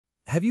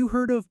Have you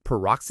heard of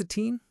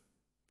paroxetine?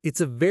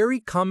 It's a very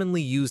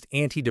commonly used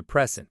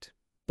antidepressant,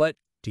 but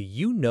do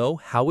you know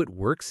how it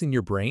works in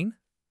your brain?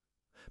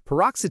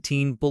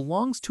 Paroxetine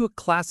belongs to a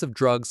class of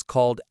drugs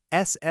called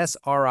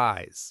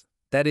SSRIs,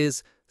 that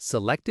is,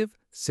 selective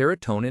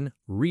serotonin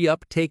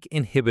reuptake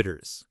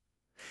inhibitors.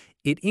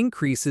 It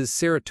increases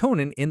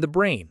serotonin in the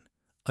brain,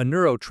 a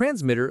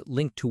neurotransmitter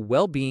linked to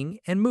well-being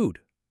and mood.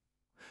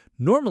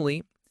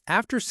 Normally,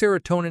 after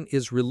serotonin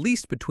is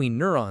released between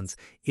neurons,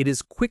 it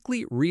is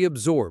quickly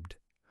reabsorbed.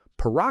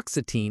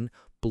 Paroxetine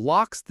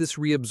blocks this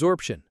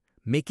reabsorption,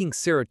 making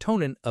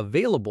serotonin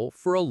available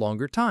for a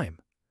longer time.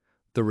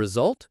 The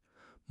result?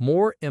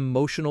 More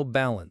emotional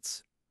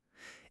balance.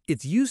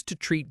 It's used to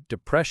treat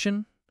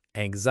depression,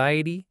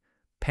 anxiety,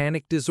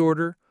 panic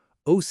disorder,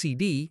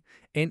 OCD,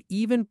 and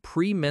even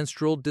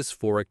premenstrual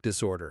dysphoric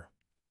disorder.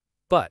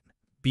 But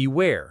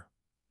beware,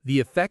 the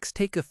effects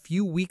take a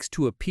few weeks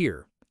to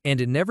appear,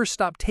 and never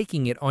stop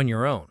taking it on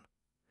your own.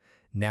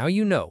 Now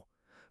you know,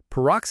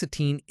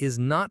 paroxetine is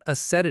not a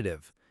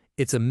sedative.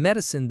 It's a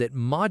medicine that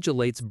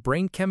modulates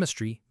brain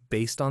chemistry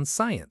based on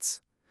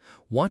science.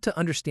 Want to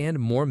understand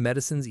more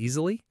medicines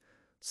easily?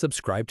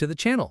 Subscribe to the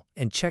channel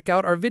and check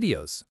out our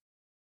videos.